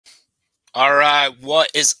All right, what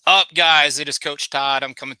is up, guys? It is Coach Todd.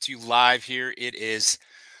 I'm coming to you live here. It is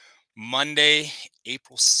Monday,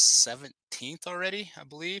 April 17th already, I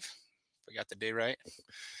believe. If I got the day right.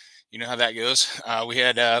 You know how that goes. We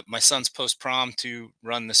had my son's post prom to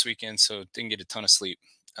run this weekend, so didn't get a ton of sleep.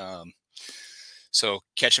 Um, so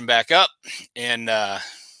catching back up and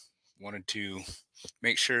wanted to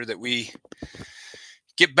make sure that we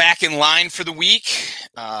get back in line for the week.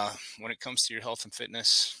 When it comes to your health and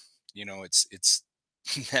fitness, it's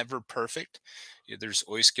never perfect. There's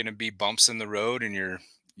always going to be bumps in the road, and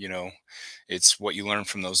you know, it's what you learn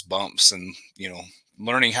from those bumps, and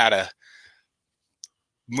learning how to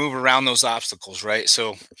move around those obstacles, right?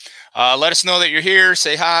 So, let us know that you're here.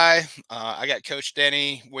 Say hi. I got Coach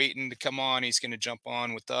Denny waiting to come on. He's going to jump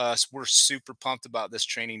on with us. We're super pumped about this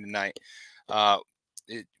training tonight.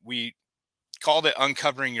 We called it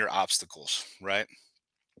uncovering your obstacles, right?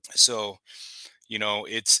 So,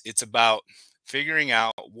 it's about figuring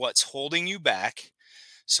out what's holding you back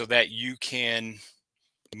so that you can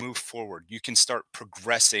move forward. You can start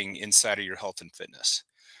progressing inside of your health and fitness,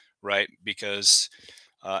 right? Because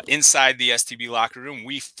inside the STB locker room,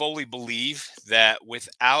 we fully believe that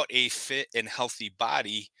without a fit and healthy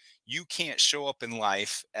body, you can't show up in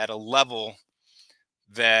life at a level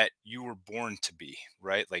that you were born to be,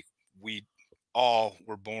 right? Like we all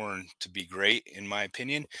were born to be great, in my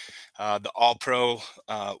opinion. The all pro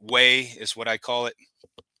way is what I call it.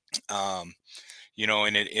 Um,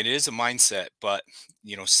 and it is a mindset, but,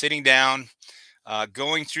 sitting down,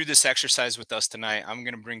 going through this exercise with us tonight, I'm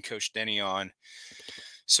going to bring Coach Denny on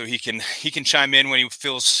so he can chime in when he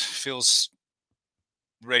feels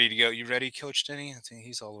ready to go. You ready, Coach Denny? I think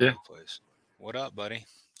he's all over Yeah. the place. What up, buddy?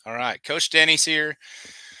 All right, Coach Denny's here.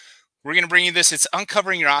 We're going to bring you this. It's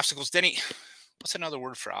uncovering your obstacles. Denny, what's another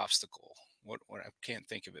word for obstacle? What I can't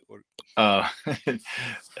think of it.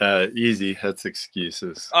 Uh, Easy. That's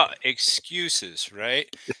excuses. Excuses, right?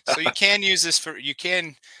 So you can use this you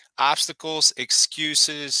can obstacles,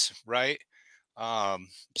 excuses, right? Um,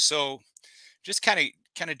 so just kind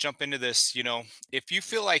of jump into this. If you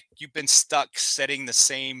feel like you've been stuck setting the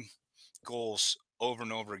same goals over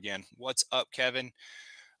and over again, what's up, Kevin?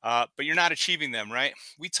 But you're not achieving them, right?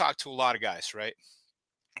 We talk to a lot of guys, right?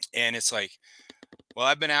 And it's like, well,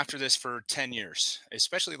 I've been after this for 10 years,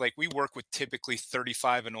 especially like we work with typically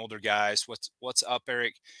 35 and older guys. What's up,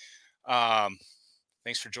 Eric? Um,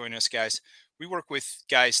 Thanks for joining us, guys. We work with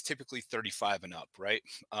guys typically 35 and up, right?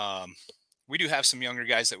 Um, we do have some younger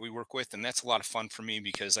guys that we work with, and that's a lot of fun for me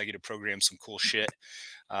because I get to program some cool shit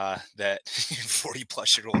that 40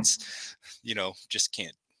 plus year olds, just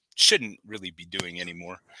shouldn't really be doing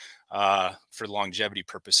anymore for longevity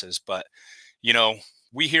purposes. But, you know,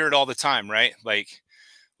 we hear it all the time, right? Like,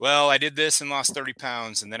 well, I did this and lost 30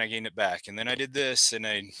 pounds and then I gained it back. And then I did this and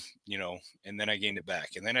and then I gained it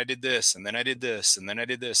back. And then I did this and then I did this and then I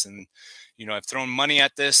did this. And, I've thrown money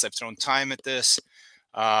at this, I've thrown time at this.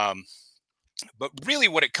 Um, but really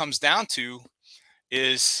what it comes down to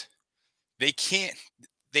is they can't,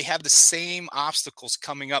 they have the same obstacles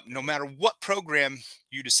coming up no matter what program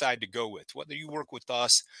you decide to go with, whether you work with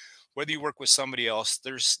us, whether you work with somebody else,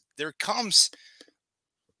 there comes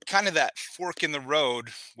kind of that fork in the road,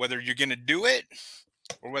 whether you're going to do it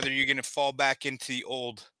or whether you're going to fall back into the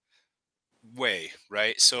old way,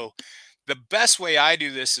 right? So the best way I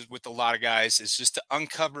do this is with a lot of guys is just to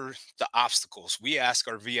uncover the obstacles. We ask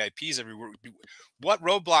our VIPs everywhere, what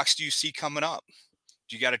roadblocks do you see coming up?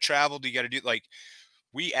 Do you got to travel? Do you got to do like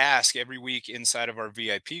we ask every week inside of our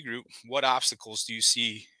VIP group, what obstacles do you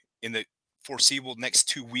see in the foreseeable next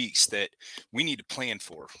 2 weeks that we need to plan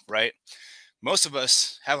for, right? Most of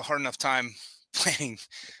us have a hard enough time planning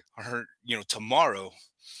our, tomorrow,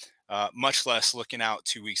 much less looking out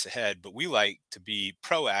 2 weeks ahead. But we like to be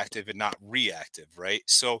proactive and not reactive, right?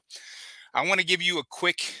 So I want to give you a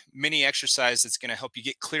quick mini exercise that's going to help you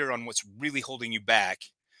get clear on what's really holding you back.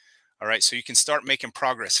 All right. So you can start making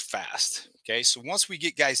progress fast. Okay. So once we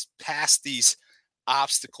get guys past these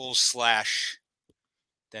obstacles slash,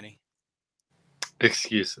 Denny,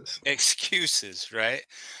 Excuses. excuses, right?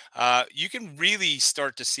 You can really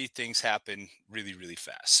start to see things happen really, really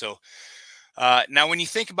fast. So now, when you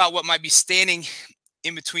think about what might be standing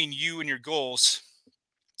in between you and your goals,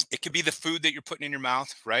 it could be the food that you're putting in your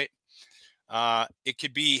mouth, right? It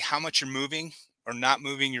could be how much you're moving or not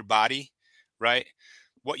moving your body, right?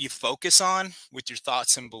 What you focus on with your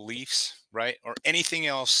thoughts and beliefs, right? Or anything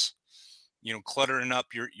else, cluttering up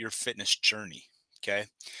your fitness journey. Okay.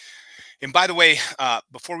 And by the way,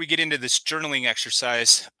 before we get into this journaling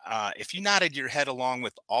exercise, if you nodded your head along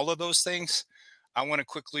with all of those things, I want to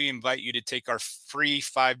quickly invite you to take our free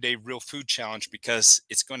 5-day real food challenge, because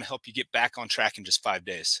it's going to help you get back on track in just 5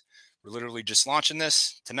 days. We're literally just launching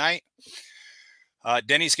this tonight.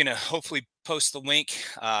 Denny's going to hopefully post the link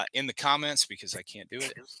in the comments, because I can't do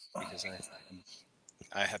it because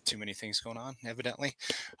I have too many things going on, evidently.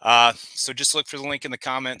 So just look for the link in the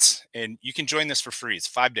comments, and you can join this for free. It's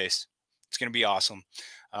 5 days. It's going to be awesome.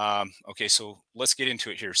 Okay, so let's get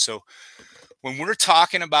into it here. So when we're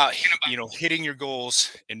talking about, hitting your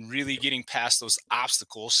goals and really getting past those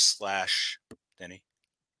obstacles / Denny,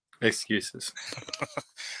 excuses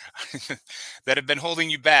that have been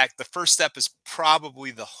holding you back, the first step is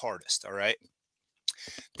probably the hardest. All right.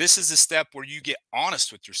 This is the step where you get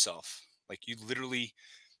honest with yourself. Like, you literally,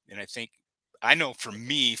 and I know for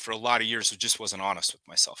me, for a lot of years, I just wasn't honest with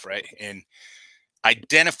myself. Right. And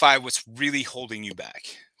identify what's really holding you back.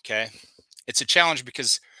 Okay. It's a challenge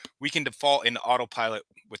because we can default into autopilot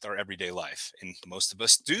with our everyday life. And most of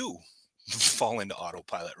us do fall into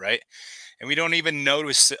autopilot, right? And we don't even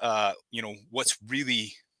notice, what's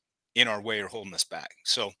really in our way or holding us back.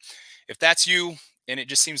 So if that's you, and it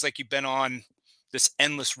just seems like you've been on this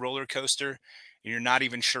endless roller coaster and you're not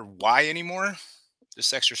even sure why anymore,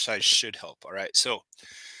 this exercise should help. All right. So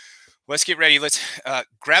let's get ready. Let's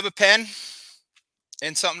grab a pen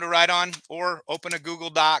and something to write on, or open a Google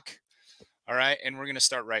Doc. All right. And we're going to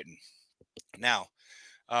start writing. Now,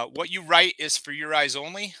 what you write is for your eyes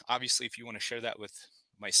only. Obviously, if you want to share that with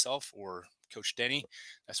myself or Coach Denny,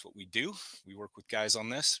 that's what we do. We work with guys on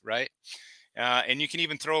this, right? And you can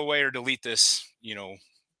even throw away or delete this,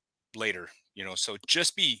 later, so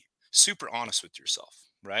just be super honest with yourself,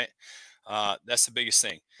 right? That's the biggest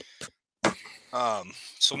thing.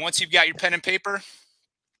 So once you've got your pen and paper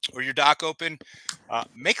or your doc open,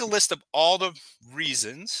 make a list of all the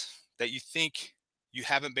reasons that you think you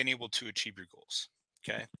haven't been able to achieve your goals.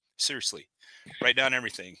 Okay. Seriously, write down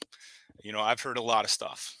everything. I've heard a lot of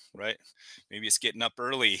stuff, right? Maybe it's getting up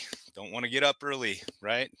early. Don't want to get up early,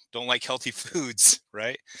 right? Don't like healthy foods,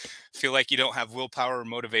 right? Feel like you don't have willpower or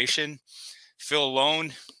motivation. Feel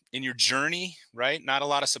alone in your journey, right? Not a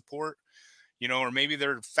lot of support, or maybe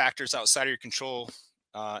there are factors outside of your control,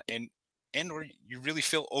 or you really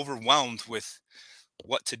feel overwhelmed with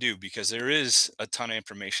what to do, because there is a ton of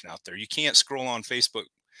information out there. You can't scroll on Facebook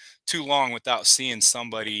too long without seeing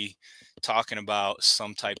somebody talking about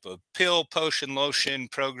some type of pill, potion, lotion,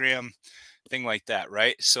 program, thing like that,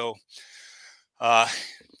 right? So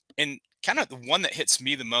and kind of the one that hits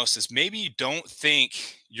me the most is, maybe you don't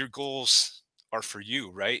think your goals are for you,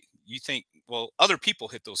 right? You think, well, other people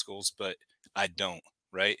hit those goals, but I don't,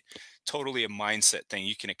 right? Totally a mindset thing.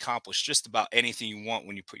 You can accomplish just about anything you want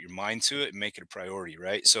when you put your mind to it and make it a priority,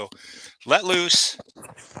 right? So let loose,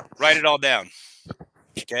 write it all down.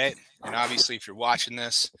 Okay. And obviously, if you're watching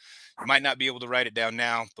this, you might not be able to write it down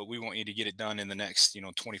now, but we want you to get it done in the next,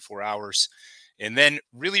 24 hours. And then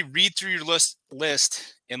really read through your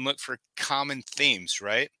list and look for common themes,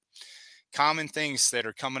 right? Common things that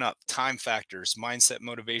are coming up: time factors, mindset,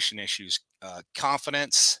 motivation issues,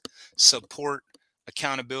 confidence, support,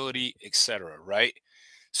 accountability, etc. Right?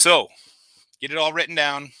 So get it all written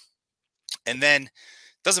down, and then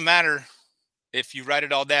doesn't matter if you write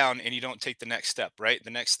it all down and you don't take the next step, right? The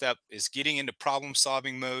next step is getting into problem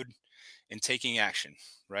solving mode and taking action,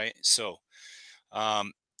 right? So,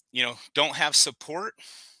 don't have support.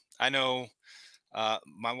 I know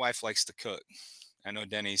my wife likes to cook. I know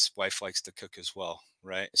Denny's wife likes to cook as well,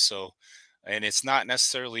 right? So, and it's not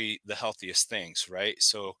necessarily the healthiest things, right?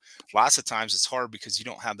 So lots of times it's hard because you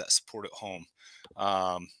don't have that support at home.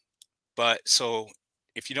 But so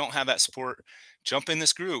if you don't have that support, jump in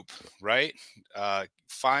this group, right?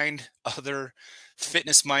 Find other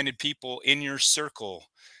fitness-minded people in your circle.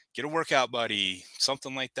 Get a workout buddy,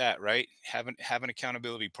 something like that, right? Have an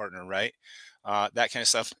accountability partner, right? That kind of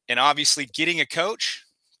stuff. And obviously, getting a coach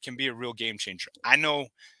can be a real game changer. I know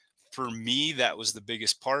for me, that was the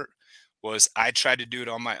biggest part. Was I tried to do it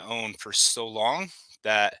on my own for so long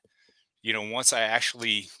that, once I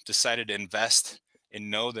actually decided to invest and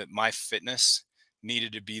know that my fitness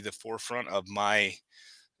needed to be the forefront of my,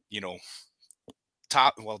 the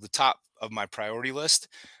top of my priority list,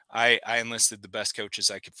 I enlisted the best coaches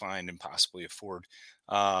I could find and possibly afford,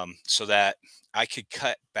 so that I could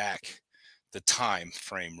cut back the time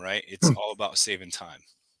frame, right? It's all about saving time.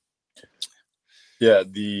 Yeah,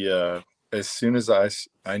 the as soon as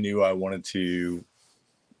I knew I wanted to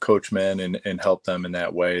coach men and help them in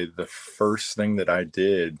that way, the first thing that I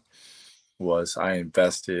did was I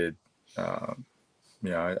invested, I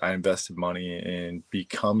invested money in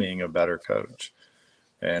becoming a better coach.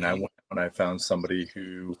 And I went and I found somebody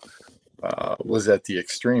who was at the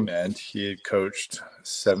extreme end. He had coached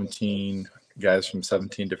 17 guys from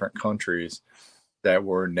 17 different countries that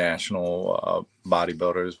were national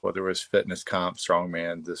bodybuilders, whether it was fitness comp,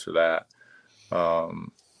 strongman, this or that.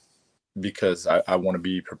 Because I want to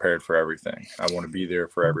be prepared for everything. I want to be there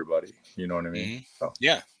for everybody. You know what I mean? Mm-hmm. So.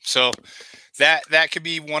 Yeah. So that could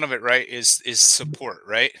be one of it, right? Is support,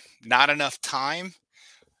 right? Not enough time.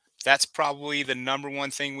 That's probably the number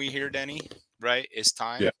one thing we hear, Denny, right? Is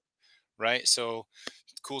time, Yeah. right? So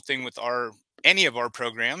cool thing with any of our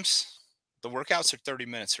programs, the workouts are 30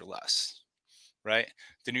 minutes or less, right?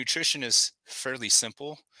 The nutrition is fairly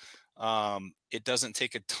simple. It doesn't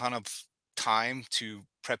take a ton of time to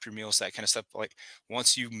prep your meals, that kind of stuff. Like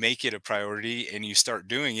once you make it a priority and you start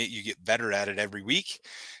doing it, you get better at it every week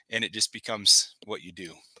and it just becomes what you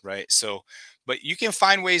do, right? So, but you can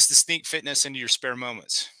find ways to sneak fitness into your spare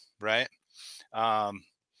moments, right?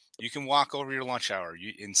 You can walk over your lunch hour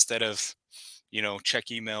instead of, check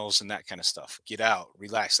emails and that kind of stuff. Get out,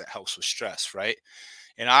 relax. That helps with stress, right?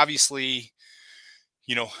 And obviously,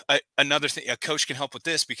 another thing, a coach can help with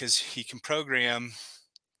this because he can program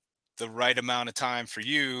the right amount of time for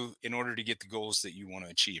you in order to get the goals that you want to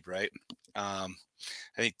achieve, right? I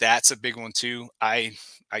think that's a big one too. I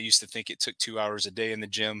used to think it took 2 hours a day in the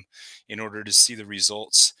gym in order to see the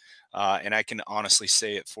results, and I can honestly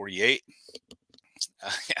say at 48,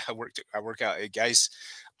 I work out, guys.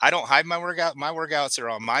 I don't hide my workout. My workouts are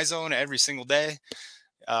on my zone every single day.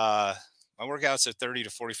 My workouts are 30 to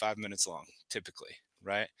 45 minutes long, typically,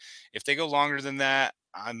 right? If they go longer than that,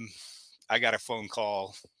 I got a phone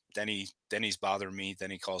call. Denny's bothering me.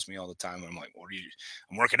 Denny calls me all the time. And I'm like,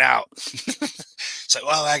 I'm working out. So,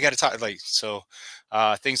 well, I got to talk,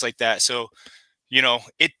 things like that. So,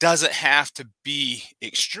 it doesn't have to be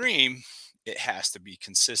extreme. It has to be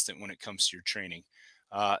consistent when it comes to your training.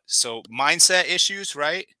 So mindset issues,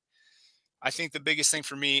 right? I think the biggest thing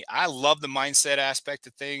for me, I love the mindset aspect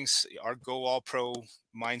of things. Our Go All Pro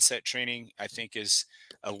mindset training, I think, is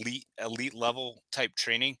elite level type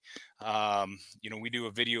training. We do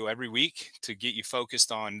a video every week to get you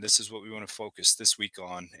focused on this is what we want to focus this week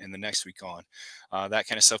on and the next week on, that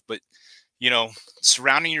kind of stuff. But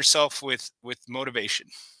surrounding yourself with motivation,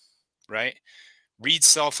 right? Read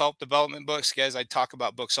self-help development books, guys. I talk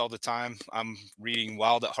about books all the time. I'm reading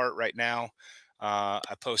Wild at Heart right now. I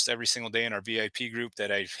post every single day in our VIP group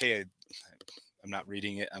that I'm not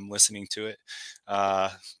reading it, I'm listening to it,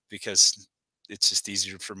 because it's just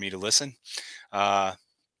easier for me to listen. So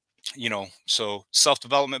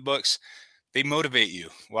self-development books, they motivate you.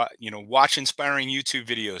 Watch inspiring YouTube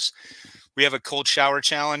videos. We have a cold shower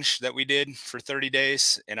challenge that we did for 30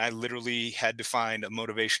 days. And I literally had to find a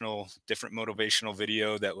different motivational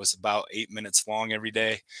video that was about 8 minutes long every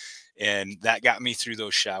day. And that got me through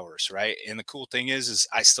those showers. Right. And the cool thing is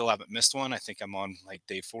I still haven't missed one. I think I'm on like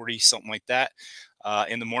day 40, something like that,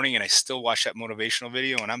 in the morning. And I still watch that motivational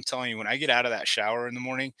video. And I'm telling you, when I get out of that shower in the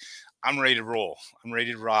morning, I'm ready to roll. I'm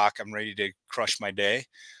ready to rock. I'm ready to crush my day.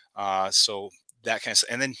 So that kind of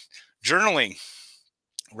stuff. And then journaling,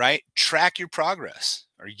 right? Track your progress.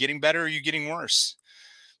 Are you getting better? Or are you getting worse?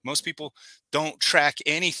 Most people don't track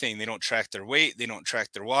anything. They don't track their weight. They don't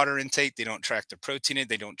track their water intake. They don't track their protein intake.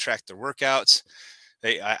 They don't track their workouts.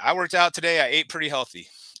 I worked out today. I ate pretty healthy.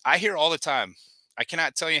 I hear all the time. I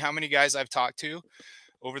cannot tell you how many guys I've talked to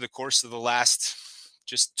over the course of the last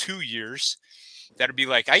just 2 years that'd be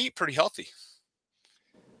like, I eat pretty healthy,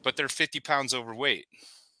 but they're 50 pounds overweight.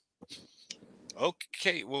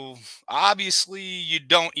 Okay, well, obviously you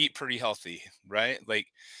don't eat pretty healthy, right? Like,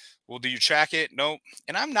 well, do you track it? Nope.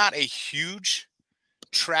 And I'm not a huge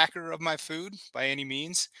tracker of my food by any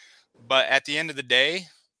means, but at the end of the day,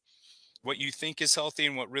 what you think is healthy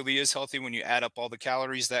and what really is healthy, when you add up all the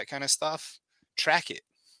calories, that kind of stuff, track it.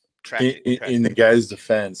 In the guy's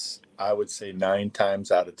defense, I would say 9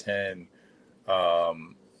 times out of 10,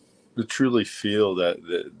 to truly feel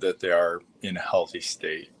that they are in a healthy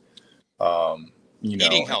state.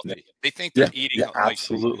 Eating healthy. They think they're eating. Yeah,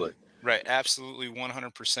 absolutely. Right. Absolutely.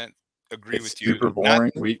 100% agree It's with you. super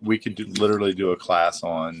boring. We could literally do a class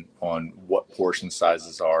on what portion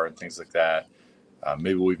sizes are and things like that.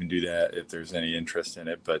 Maybe we can do that if there's any interest in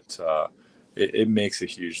it, but it makes a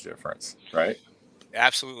huge difference, right?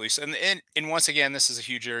 Absolutely. So, and once again, this is a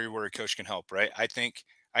huge area where a coach can help, right? I think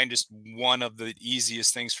I'm just one of the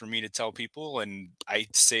easiest things for me to tell people, and I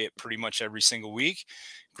say it pretty much every single week: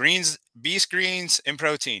 greens, beast greens, and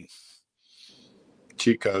protein.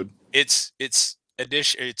 Cheat code. It's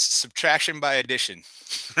addition. It's subtraction by addition,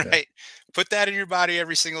 right? Yeah. Put that in your body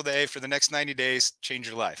every single day for the next 90 days. Change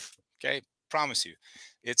your life. Okay, promise you.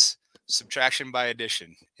 It's subtraction by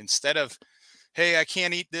addition. Instead of hey, I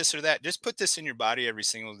can't eat this or that. Just put this in your body every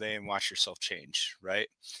single day and watch yourself change, right?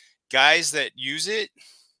 Guys that use it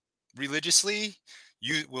religiously,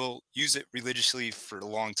 you will use it religiously for a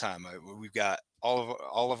long time. We've got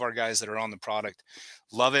all of our guys that are on the product,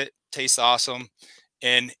 love it, tastes awesome,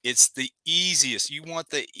 and it's the easiest. You want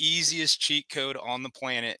the easiest cheat code on the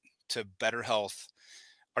planet to better health.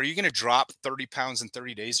 Are you going to drop 30 pounds in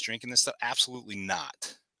 30 days drinking this stuff? Absolutely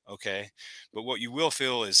not. Okay. But what you will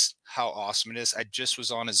feel is how awesome it is. I just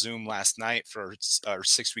was on a Zoom last night for our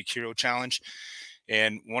 6-week hero challenge.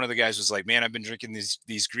 And one of the guys was like, man, I've been drinking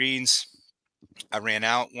these greens. I ran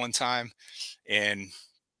out one time and,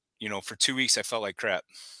 you know, for 2 weeks, I felt like crap.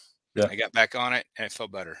 Yeah. I got back on it and it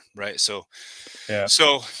felt better. Right. So, Yeah.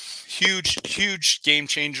 so huge game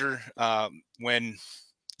changer when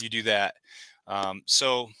you do that.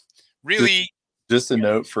 So really, just a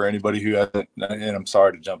note for anybody who hasn't, and I'm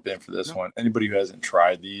sorry to jump in for this one, anybody who hasn't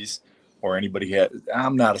tried these, or anybody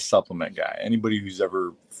I'm not a supplement guy. Anybody who's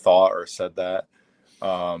ever thought or said that,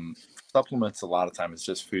 supplements a lot of times it's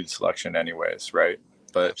just food selection anyways, right?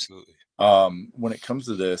 But absolutely. When it comes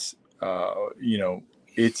to this, you know,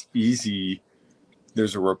 it's easy.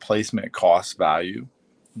 There's a replacement cost value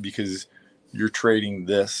because you're trading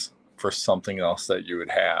this for something else that you would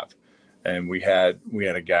have. And we had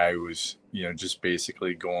a guy who was, you know, just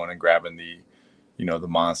basically going and grabbing the, you know, the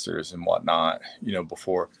monsters and whatnot, you know,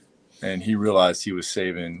 before, and he realized he was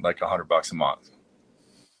saving like $100 a month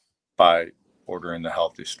by ordering the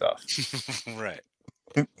healthy stuff. Right.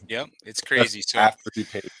 Yep. It's crazy. So after he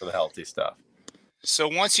paid for the healthy stuff. So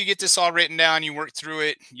once you get this all written down, you work through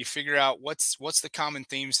it, you figure out what's the common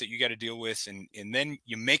themes that you got to deal with, and then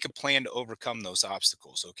you make a plan to overcome those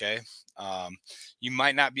obstacles. Okay. You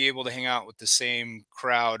might not be able to hang out with the same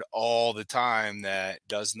crowd all the time that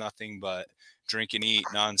does nothing but drink and eat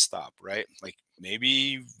nonstop, right? Like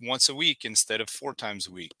maybe once a week instead of 4 times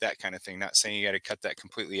a week, that kind of thing. Not saying you got to cut that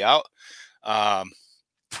completely out.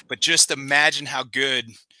 But just imagine how good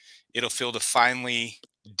it'll feel to finally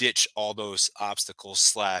ditch all those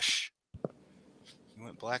obstacles you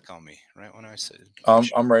went black on me right when I said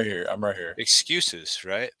I'm right here. excuses,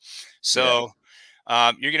 right? So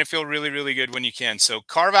you're gonna feel really good when you can. So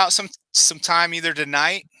carve out some time either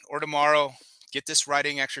tonight or tomorrow. Get this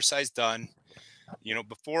writing exercise done, you know,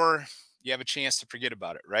 before you have a chance to forget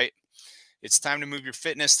about it, right? It's time to move your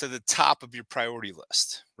fitness to the top of your priority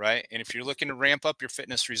list, right? And if you're looking to ramp up your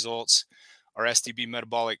fitness results, our STB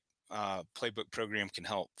metabolic playbook program can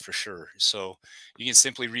help for sure. So you can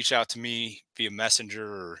simply reach out to me via messenger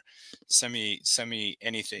or send me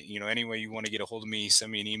anything, you know, any way you want to get a hold of me,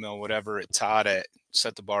 send me an email, whatever, at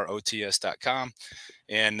todd@setthebarots.com.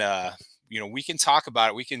 And, you know, we can talk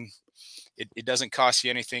about it. It doesn't cost you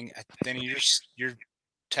anything. Then your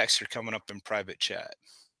texts are coming up in private chat.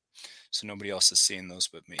 So nobody else is seeing those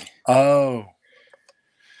but me. Oh,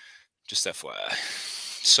 just FYI.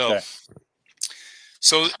 So,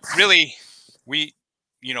 so really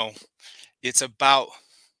you know, it's about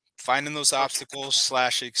finding those obstacles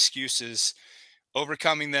 / excuses,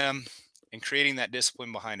 overcoming them, and creating that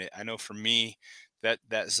discipline behind it. I know for me, that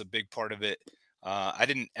is a big part of it. I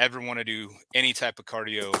didn't ever want to do any type of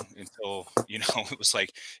cardio until, you know, it was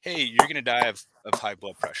like, hey, you're going to die of high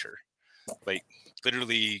blood pressure. Like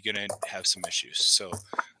literally going to have some issues. So,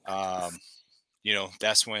 you know,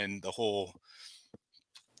 that's when the whole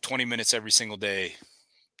 20 minutes every single day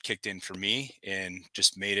kicked in for me and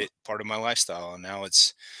just made it part of my lifestyle. And now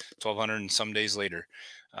it's 1,200 and some days later.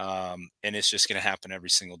 And it's just going to happen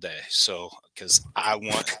every single day. So, because I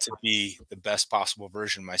want to be the best possible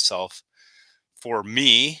version of myself for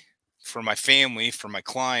me, for my family, for my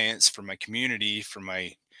clients, for my community, for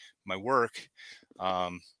my work.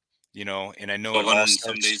 You know, and I know it all starts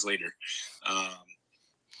some days later.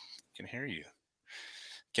 Can hear you.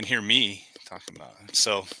 Can hear me talking about it.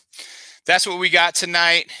 So that's what we got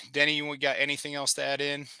tonight. Denny, you got anything else to add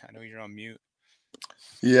in? I know you're on mute.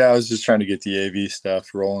 Yeah, I was just trying to get the AV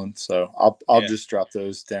stuff rolling. So I'll just drop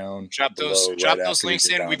those down. Drop those links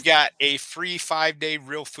in. We've got a free 5-day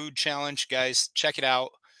real food challenge, guys. Check it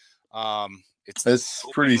out. It's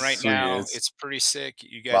pretty right sweet. now. It's pretty sick.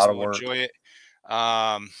 You guys will enjoy it.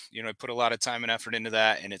 You know, I put a lot of time and effort into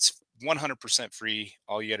that, and it's 100% free.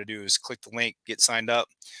 All you got to do is click the link, get signed up.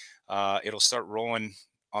 It'll start rolling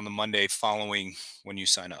on the Monday following when you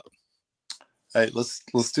sign up. Hey, let's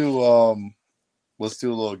do a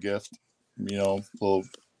little gift, you know, a little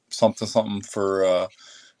something for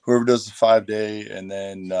whoever does the 5-day, and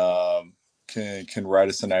then can write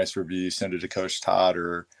us a nice review, send it to Coach Todd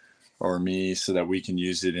or me so that we can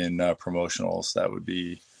use it in promotionals. That would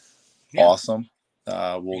be awesome.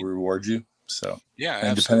 We'll reward you. So, Yeah,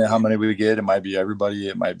 and depending on how absolutely. many we get, it might be everybody,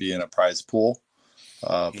 it might be in a prize pool.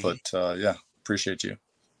 Mhm. But yeah, appreciate you.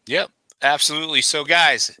 Yep, absolutely. So,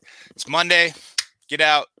 guys, it's Monday. Get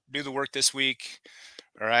out, do the work this week.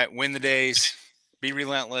 All right, win the days, be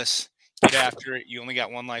relentless, get after it. You only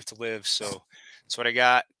got one life to live. So, that's what I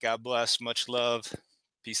got. God bless. Much love.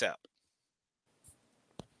 Peace out.